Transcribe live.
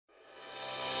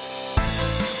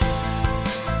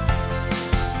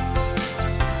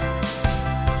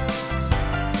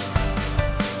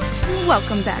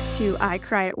Welcome back to I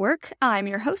Cry at Work. I'm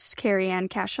your host, Carrie Ann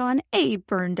Cashon, a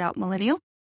burned out millennial.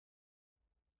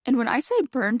 And when I say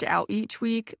burned out each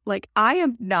week, I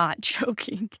am not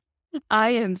joking. I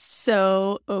am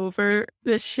so over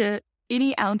this shit.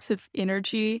 Any ounce of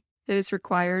energy that is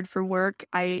required for work,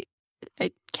 I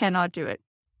cannot do it.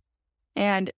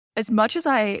 And as much as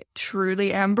I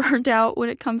truly am burned out when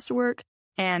it comes to work,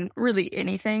 and really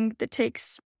anything that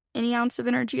takes any ounce of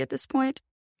energy at this point,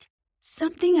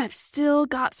 something I've still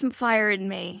got some fire in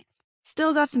me,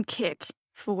 still got some kick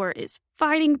for, is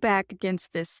fighting back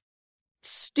against this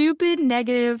stupid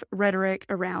negative rhetoric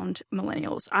around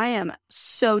millennials. I am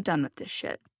so done with this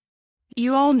shit.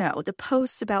 You all know the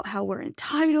posts about how we're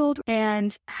entitled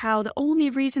and how the only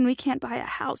reason we can't buy a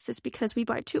house is because we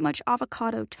buy too much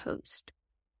avocado toast.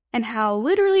 And how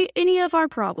literally any of our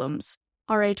problems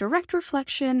are a direct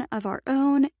reflection of our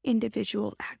own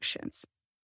individual actions.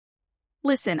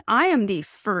 Listen, I am the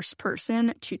first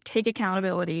person to take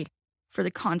accountability for the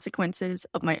consequences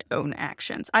of my own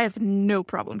actions. I have no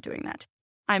problem doing that.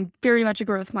 I'm very much a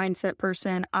growth mindset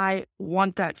person. I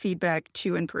want that feedback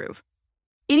to improve.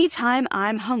 Anytime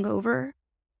I'm hungover,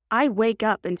 I wake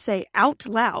up and say out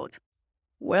loud,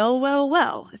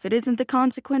 well, if it isn't the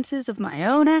consequences of my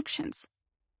own actions.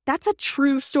 That's a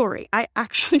true story. I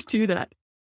actually do that.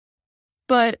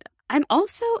 But I'm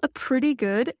also a pretty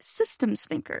good systems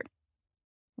thinker.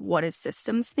 What is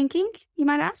systems thinking, you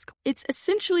might ask? It's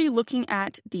essentially looking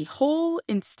at the whole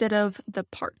instead of the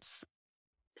parts.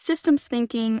 Systems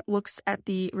thinking looks at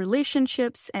the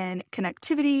relationships and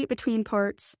connectivity between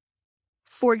parts.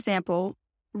 For example,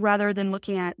 rather than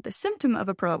looking at the symptom of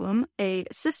a problem, a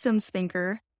systems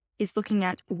thinker is looking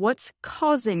at what's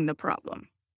causing the problem.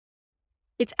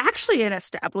 It's actually an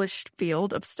established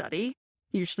field of study,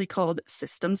 usually called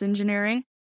systems engineering,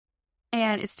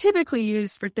 and it's typically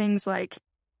used for things like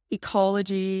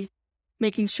ecology,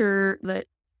 making sure that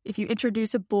if you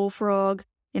introduce a bullfrog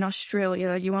in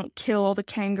Australia, you won't kill all the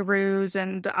kangaroos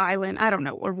and the island, I don't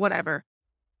know, or whatever.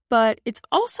 But it's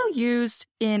also used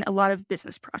in a lot of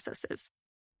business processes.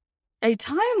 A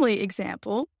timely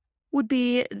example would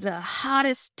be the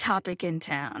hottest topic in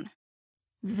town,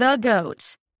 the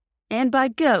GOAT. And by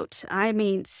GOAT, I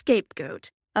mean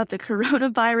scapegoat of the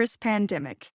coronavirus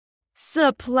pandemic.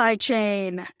 Supply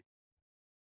chain.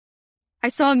 I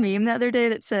saw a meme the other day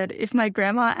that said, if my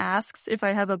grandma asks if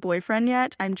I have a boyfriend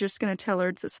yet, I'm just going to tell her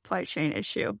it's a supply chain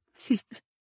issue.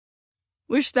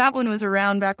 Wish that one was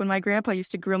around back when my grandpa used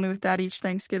to grill me with that each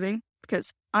Thanksgiving,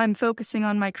 because I'm focusing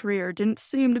on my career didn't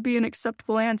seem to be an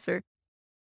acceptable answer.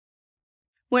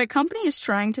 When a company is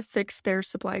trying to fix their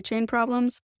supply chain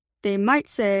problems, they might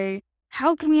say,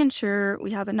 how can we ensure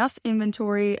we have enough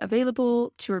inventory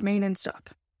available to remain in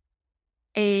stock?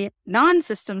 A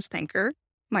non-systems thinker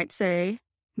might say,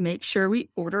 make sure we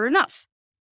order enough.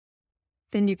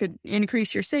 Then you could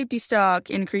increase your safety stock,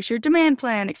 increase your demand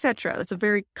plan, etc. That's a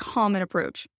very common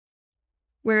approach.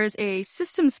 Whereas a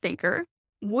systems thinker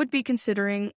would be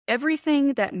considering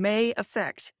everything that may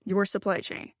affect your supply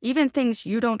chain, even things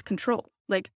you don't control.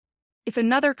 Like, if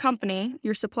another company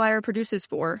your supplier produces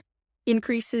for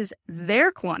increases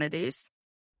their quantities,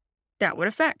 that would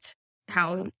affect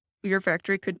how your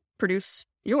factory could produce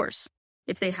yours,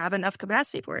 if they have enough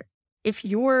capacity for it. If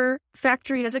your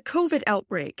factory has a COVID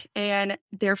outbreak and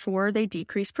therefore they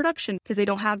decrease production because they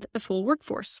don't have the full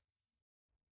workforce.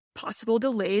 Possible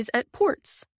delays at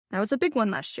ports. That was a big one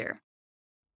last year.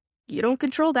 You don't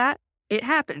control that. It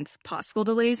happens. Possible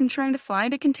delays in trying to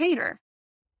find a container.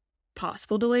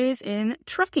 Possible delays in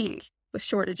trucking with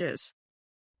shortages.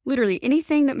 Literally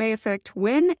anything that may affect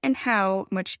when and how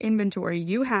much inventory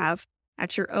you have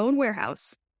at your own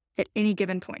warehouse at any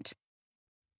given point.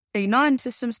 A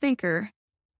non-systems thinker,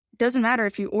 doesn't matter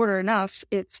if you order enough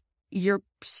if you're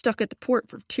stuck at the port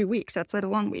for 2 weeks outside of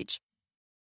Long Beach.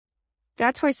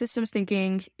 That's why systems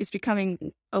thinking is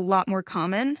becoming a lot more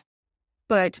common,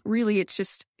 but really it's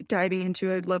just diving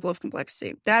into a level of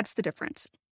complexity. That's the difference.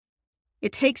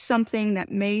 It takes something that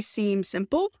may seem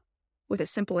simple with a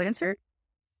simple answer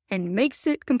and makes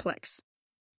it complex.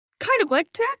 Kind of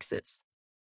like taxes.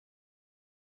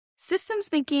 Systems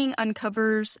thinking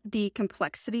uncovers the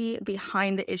complexity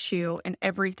behind the issue and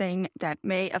everything that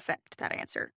may affect that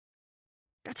answer.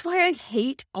 That's why I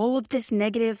hate all of this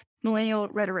negative millennial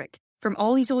rhetoric from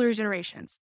all these older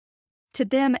generations. To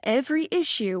them, every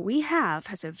issue we have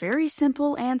has a very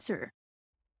simple answer.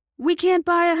 We can't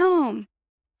buy a home.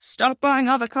 Stop buying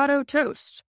avocado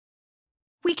toast.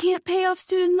 We can't pay off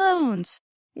student loans.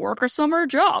 Work a summer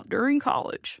job during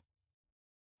college.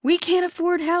 We can't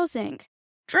afford housing.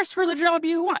 Dress for the job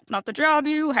you want, not the job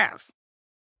you have.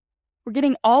 We're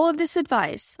getting all of this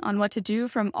advice on what to do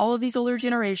from all of these older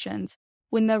generations,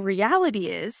 when the reality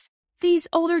is these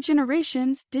older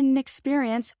generations didn't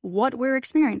experience what we're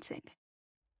experiencing.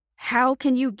 How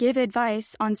can you give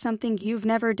advice on something you've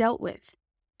never dealt with?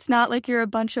 It's not like you're a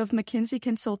bunch of McKinsey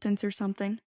consultants or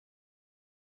something.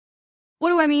 What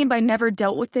do I mean by never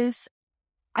dealt with this?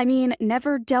 I mean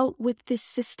never dealt with this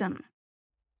system.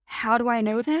 How do I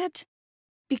know that?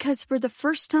 Because for the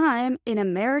first time in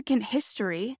American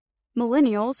history,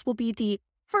 millennials will be the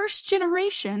first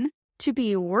generation to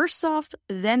be worse off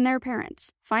than their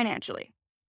parents financially.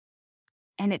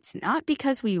 And it's not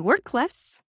because we work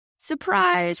less.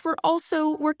 Surprise, we're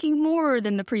also working more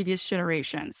than the previous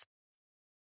generations.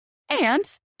 And,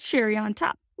 cherry on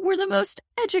top, we're the most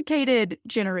educated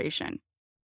generation.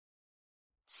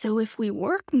 So if we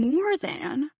work more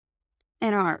than,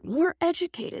 and are more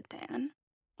educated than,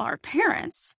 our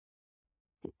parents,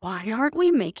 why aren't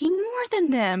we making more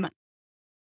than them?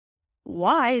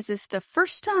 Why is this the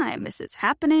first time this is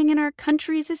happening in our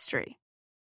country's history?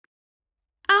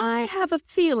 I have a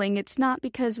feeling it's not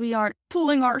because we aren't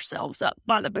pulling ourselves up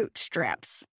by the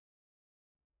bootstraps.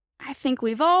 I think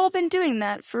we've all been doing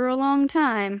that for a long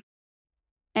time,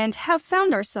 and have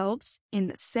found ourselves in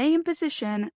the same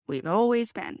position we've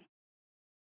always been.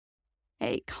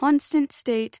 A constant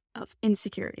state of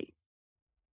insecurity.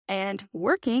 And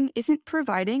working isn't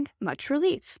providing much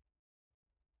relief.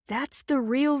 That's the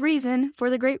real reason for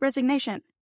the Great Resignation.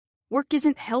 Work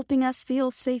isn't helping us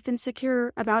feel safe and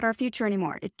secure about our future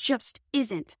anymore. It just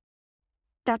isn't.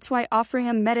 That's why offering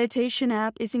a meditation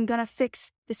app isn't gonna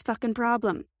fix this fucking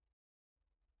problem.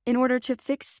 In order to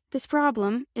fix this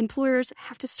problem, employers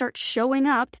have to start showing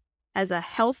up as a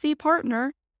healthy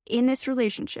partner in this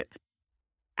relationship.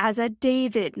 As a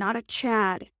David, not a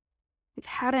Chad. We've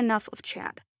had enough of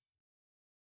Chad.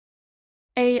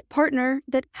 A partner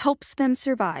that helps them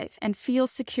survive and feel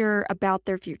secure about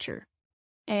their future.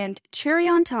 And cherry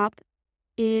on top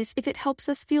is if it helps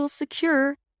us feel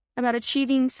secure about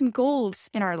achieving some goals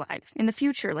in our life in the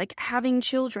future, like having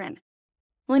children.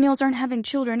 Millennials aren't having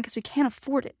children because we can't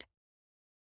afford it.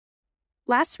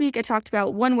 Last week, I talked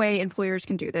about one way employers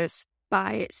can do this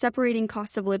by separating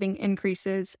cost of living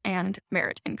increases and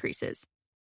merit increases.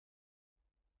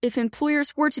 If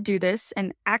employers were to do this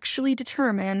and actually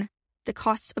determine the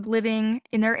cost of living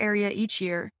in their area each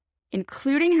year,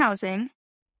 including housing,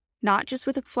 not just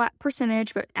with a flat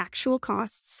percentage, but actual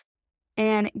costs,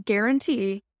 and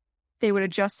guarantee they would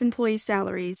adjust employees'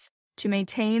 salaries to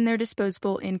maintain their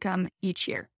disposable income each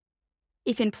year.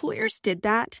 If employers did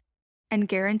that and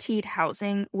guaranteed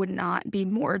housing would not be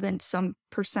more than some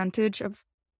percentage of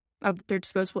their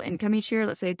disposable income each year,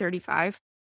 let's say 35,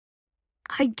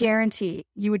 I guarantee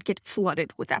you would get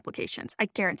flooded with applications. I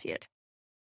guarantee it.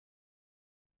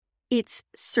 It's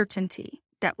certainty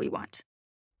that we want.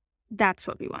 That's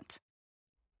what we want.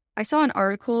 I saw an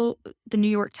article the New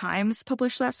York Times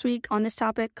published last week on this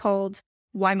topic called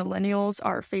Why Millennials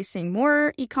Are Facing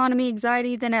More Economy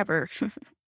Anxiety Than Ever.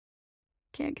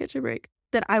 Can't catch a break.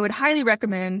 That I would highly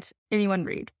recommend anyone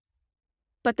read.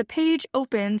 But the page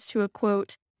opens to a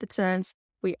quote that says,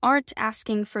 "We aren't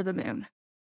asking for the moon."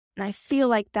 And I feel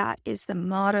like that is the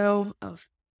motto of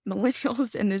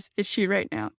millennials in this issue right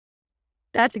now.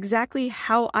 That's exactly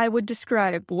how I would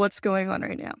describe what's going on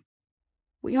right now.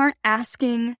 We aren't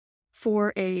asking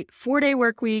for a 4-day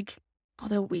work week,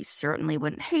 although we certainly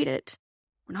wouldn't hate it.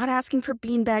 We're not asking for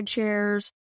beanbag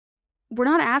chairs. We're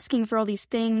not asking for all these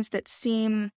things that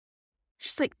seem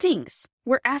just like things.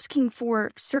 We're asking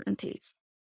for certainties.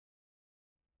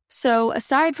 So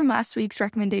aside from last week's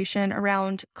recommendation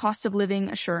around cost of living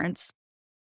assurance,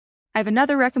 I have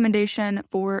another recommendation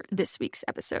for this week's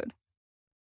episode.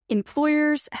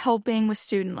 Employers helping with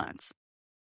student loans.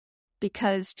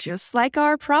 Because just like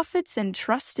our profits and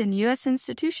trust in U.S.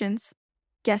 institutions,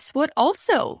 guess what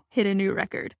also hit a new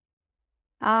record?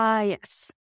 Ah,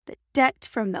 yes, the debt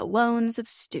from the loans of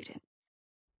students.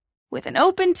 With an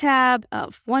open tab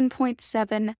of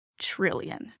 1.7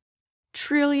 trillion.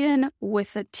 Trillion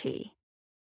with a T.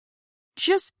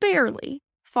 Just barely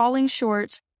falling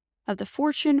short of the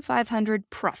Fortune 500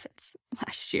 profits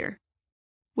last year,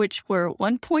 which were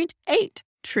 1.8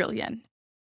 trillion.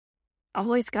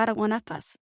 Always gotta one-up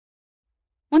us.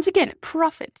 Once again,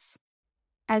 profits,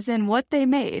 as in what they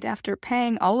made after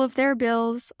paying all of their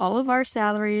bills, all of our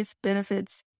salaries,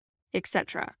 benefits,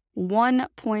 etc.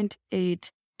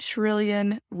 1.8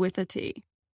 trillion with a T.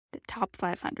 The top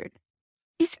 500.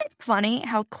 Isn't it funny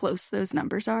how close those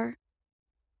numbers are?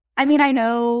 I mean, I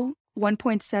know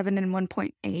 1.7 and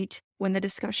 1.8, when the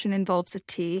discussion involves a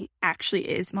T, actually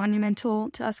is monumental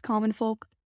to us common folk,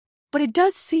 but it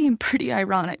does seem pretty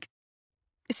ironic.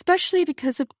 especially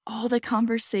because of all the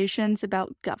conversations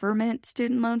about government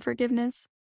student loan forgiveness.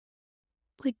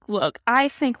 Like, look, I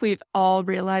think we've all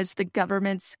realized the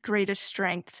government's greatest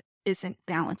strength isn't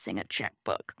balancing a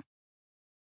checkbook.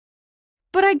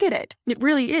 But I get it. It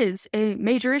really is a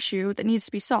major issue that needs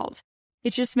to be solved.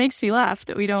 It just makes me laugh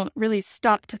that we don't really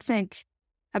stop to think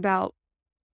about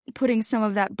putting some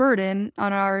of that burden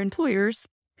on our employers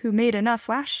who made enough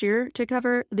last year to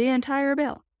cover the entire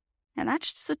bill. And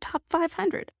that's just the top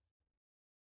 500.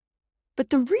 But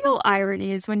the real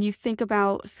irony is when you think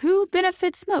about who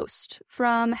benefits most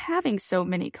from having so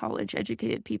many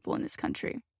college-educated people in this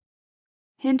country.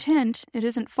 Hint, hint, it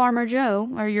isn't Farmer Joe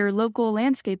or your local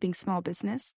landscaping small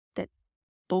business that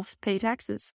both pay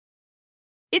taxes.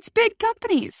 It's big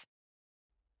companies.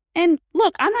 And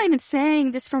look, I'm not even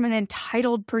saying this from an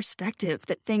entitled perspective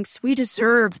that thinks we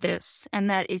deserve this and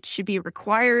that it should be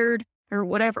required or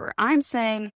whatever. I'm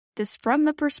saying this from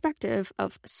the perspective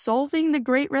of solving the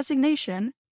Great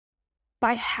Resignation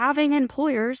by having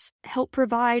employers help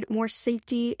provide more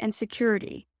safety and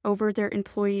security over their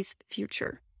employees'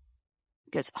 future.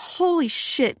 Because holy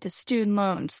shit, do student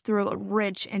loans throw a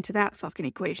wrench into that fucking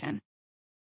equation.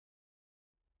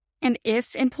 And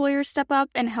if employers step up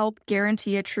and help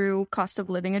guarantee a true cost of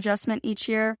living adjustment each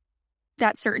year,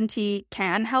 that certainty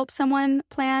can help someone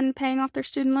plan paying off their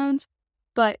student loans.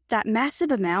 But that massive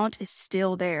amount is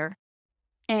still there.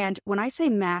 And when I say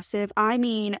massive, I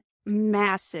mean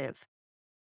massive.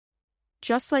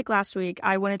 Just like last week,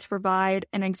 I wanted to provide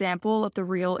an example of the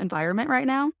real environment right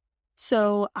now.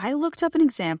 So I looked up an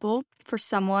example for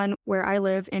someone where I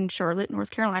live in Charlotte, North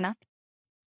Carolina.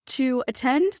 To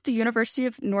attend the University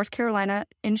of North Carolina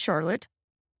in Charlotte,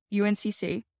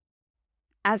 UNCC,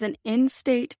 as an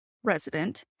in-state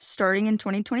resident starting in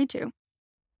 2022,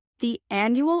 the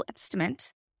annual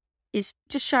estimate is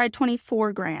just shy of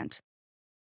 $24,000.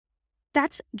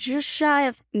 That's just shy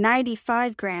of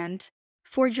 $95,000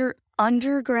 for your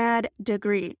undergrad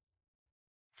degree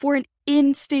for an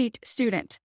in-state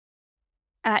student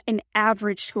at an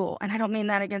average school. And I don't mean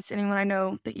that against anyone I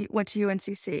know that went to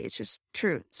UNCC. It's just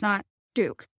true. It's not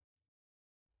Duke.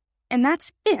 And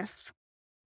that's if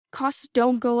costs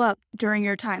don't go up during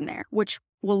your time there, which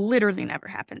will literally never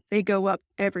happen. They go up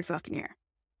every fucking year.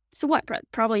 So what,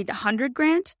 probably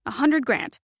 $100,000?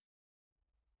 $100,000.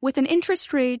 With an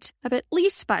interest rate of at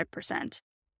least 5%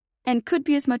 and could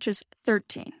be as much as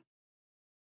 13%.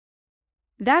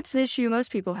 That's the issue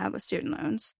most people have with student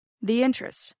loans, the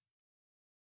interest.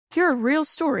 Here are real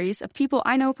stories of people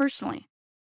I know personally.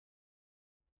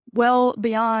 Well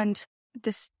beyond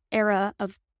this era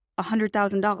of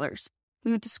 $100,000.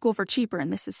 We went to school for cheaper,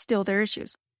 and this is still their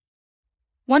issues.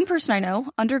 One person I know,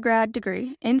 undergrad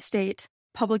degree, in-state,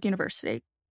 public university,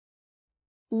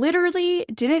 literally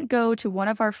didn't go to one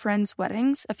of our friends'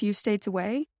 weddings a few states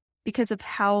away because of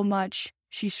how much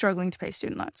she's struggling to pay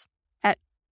student loans. At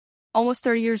almost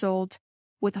 30 years old,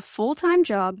 with a full-time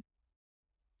job,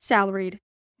 salaried,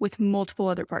 with multiple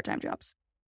other part-time jobs.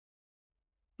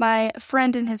 My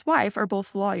friend and his wife are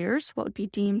both lawyers, what would be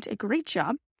deemed a great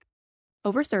job,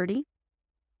 over 30.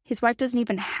 His wife doesn't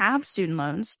even have student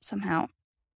loans, somehow.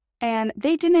 And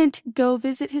they didn't go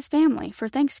visit his family for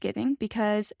Thanksgiving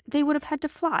because they would have had to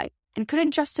fly and couldn't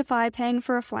justify paying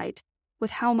for a flight with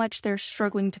how much they're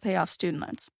struggling to pay off student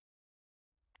loans.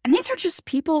 And these are just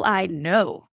people I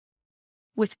know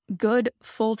with good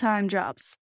full-time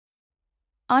jobs,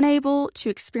 unable to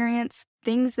experience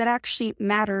things that actually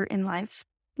matter in life,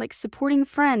 like supporting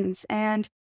friends and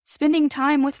spending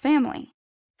time with family,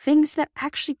 things that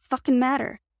actually fucking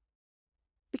matter,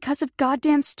 because of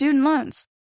goddamn student loans.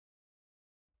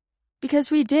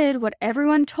 Because we did what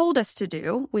everyone told us to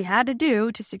do, we had to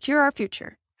do to secure our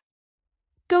future.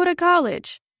 Go to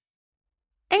college.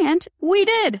 And we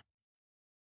did.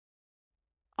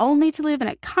 Only to live in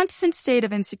a constant state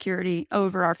of insecurity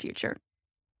over our future.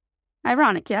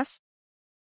 Ironic, yes?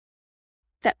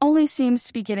 That only seems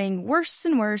to be getting worse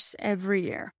and worse every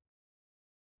year.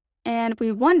 And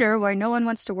we wonder why no one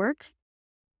wants to work.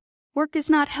 Work is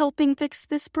not helping fix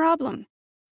this problem.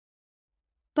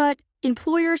 But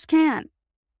employers can,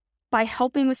 by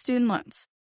helping with student loans.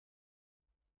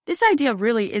 This idea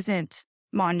really isn't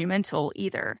monumental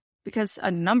either, because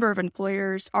a number of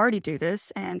employers already do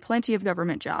this and plenty of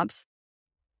government jobs.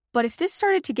 But if this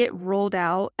started to get rolled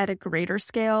out at a greater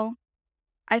scale,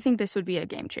 I think this would be a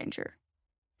game changer.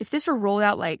 If this were rolled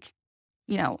out like,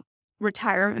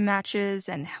 retirement matches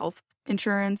and health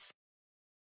insurance,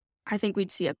 I think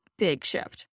we'd see a big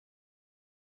shift.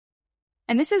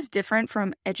 And this is different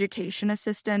from education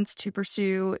assistance to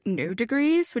pursue new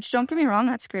degrees, which don't get me wrong,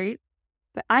 that's great.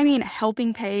 but I mean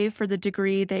helping pay for the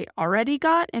degree they already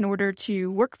got in order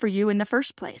to work for you in the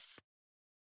first place.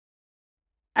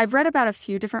 I've read about a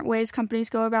few different ways companies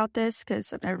go about this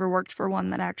because I've never worked for one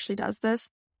that actually does this.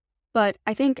 But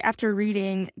I think after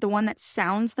reading, the one that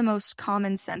sounds the most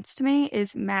common sense to me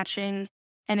is matching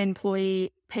an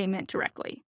employee payment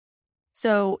directly.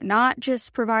 So not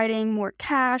just providing more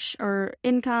cash or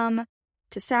income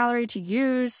to salary to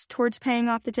use towards paying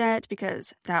off the debt,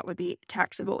 because that would be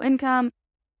taxable income,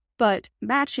 but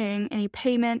matching any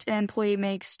payment an employee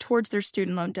makes towards their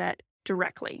student loan debt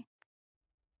directly.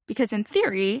 Because in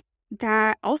theory,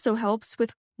 that also helps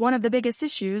with one of the biggest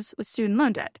issues with student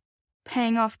loan debt,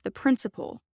 paying off the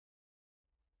principal.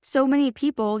 So many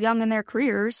people young in their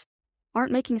careers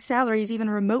aren't making salaries even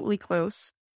remotely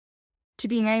close to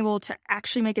being able to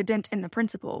actually make a dent in the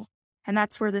principal. And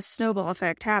that's where this snowball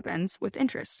effect happens with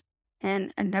interest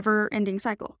and a never-ending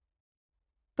cycle.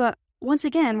 But once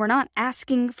again, we're not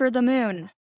asking for the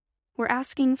moon. We're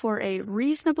asking for a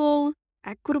reasonable,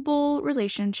 equitable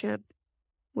relationship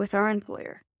with our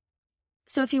employer.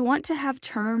 So if you want to have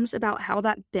terms about how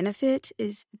that benefit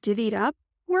is divvied up,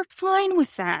 we're fine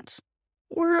with that.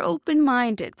 We're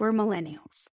open-minded. We're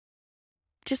millennials.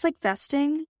 Just like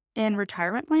vesting in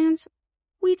retirement plans,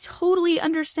 we totally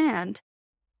understand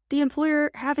the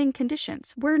employer having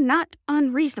conditions. We're not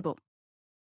unreasonable.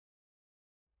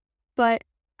 But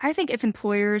I think if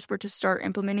employers were to start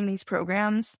implementing these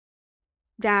programs,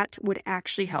 that would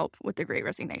actually help with the Great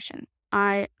Resignation.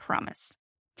 I promise.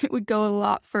 It would go a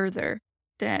lot further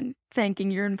than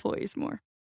thanking your employees more.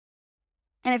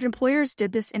 And if employers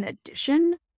did this in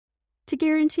addition to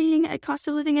guaranteeing a cost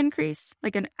of living increase,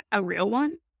 like a real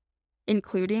one,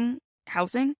 including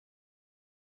housing,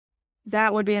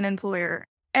 that would be an employer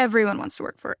everyone wants to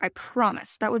work for. I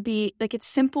promise. That would be, like, it's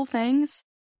simple things,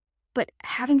 but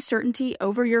having certainty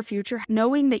over your future,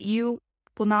 knowing that you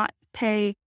will not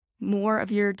pay more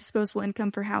of your disposable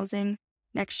income for housing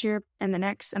next year and the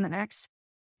next and the next,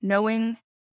 knowing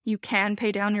you can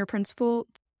pay down your principal,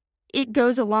 it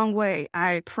goes a long way,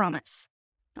 I promise.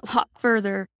 A lot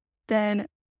further than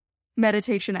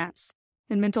meditation apps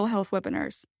and mental health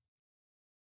webinars.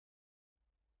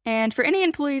 And for any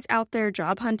employees out there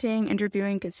job hunting,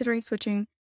 interviewing, considering switching,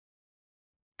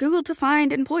 Google to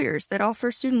find employers that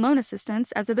offer student loan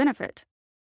assistance as a benefit.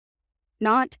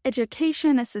 Not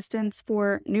education assistance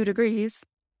for new degrees,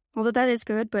 although that is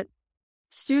good, but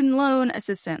student loan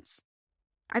assistance.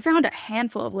 I found a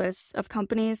handful of lists of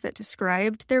companies that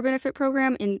described their benefit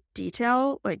program in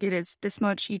detail, like it is this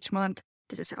much each month,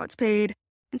 this is how it's paid,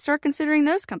 and start considering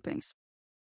those companies.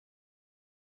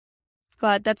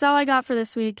 But that's all I got for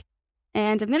this week,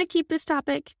 and I'm going to keep this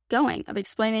topic going of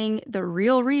explaining the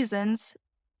real reasons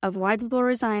of why people are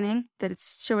resigning, that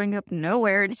it's showing up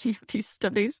nowhere in any of these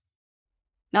studies.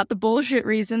 Not the bullshit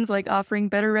reasons like offering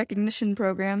better recognition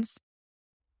programs.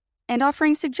 And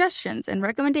offering suggestions and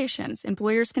recommendations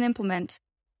employers can implement,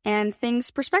 and things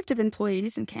prospective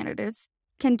employees and candidates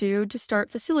can do to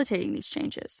start facilitating these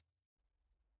changes.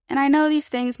 And I know these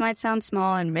things might sound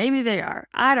small, and maybe they are.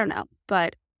 I don't know,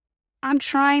 but I'm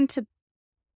trying to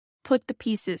put the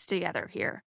pieces together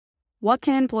here. What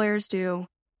can employers do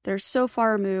that are so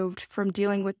far removed from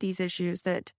dealing with these issues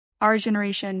that our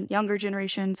generation, younger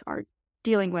generations are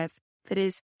dealing with, that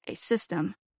is a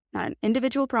system, not an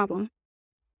individual problem,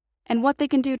 and what they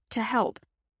can do to help.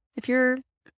 If you're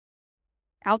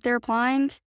out there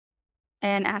applying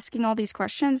and asking all these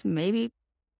questions, maybe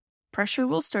pressure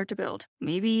will start to build.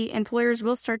 Maybe employers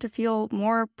will start to feel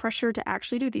more pressure to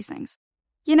actually do these things.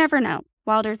 You never know.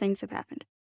 Wilder things have happened.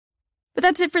 But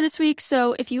that's it for this week.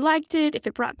 So if you liked it, if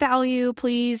it brought value,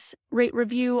 please rate,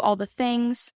 review, all the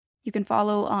things. You can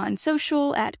follow on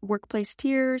social at Workplace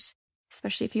Tears,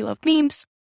 especially if you love memes.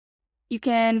 You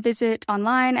can visit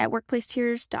online at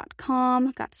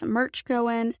workplacetears.com. Got some merch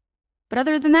going. But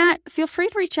other than that, feel free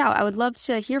to reach out. I would love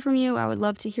to hear from you. I would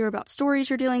love to hear about stories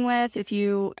you're dealing with. If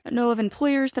you know of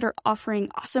employers that are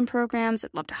offering awesome programs,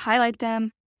 I'd love to highlight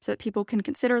them so that people can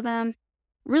consider them.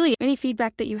 Really, any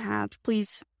feedback that you have,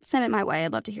 please send it my way.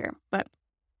 I'd love to hear. But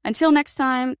until next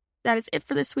time, that is it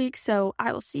for this week. So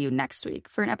I will see you next week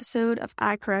for an episode of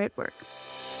I Cry at Work.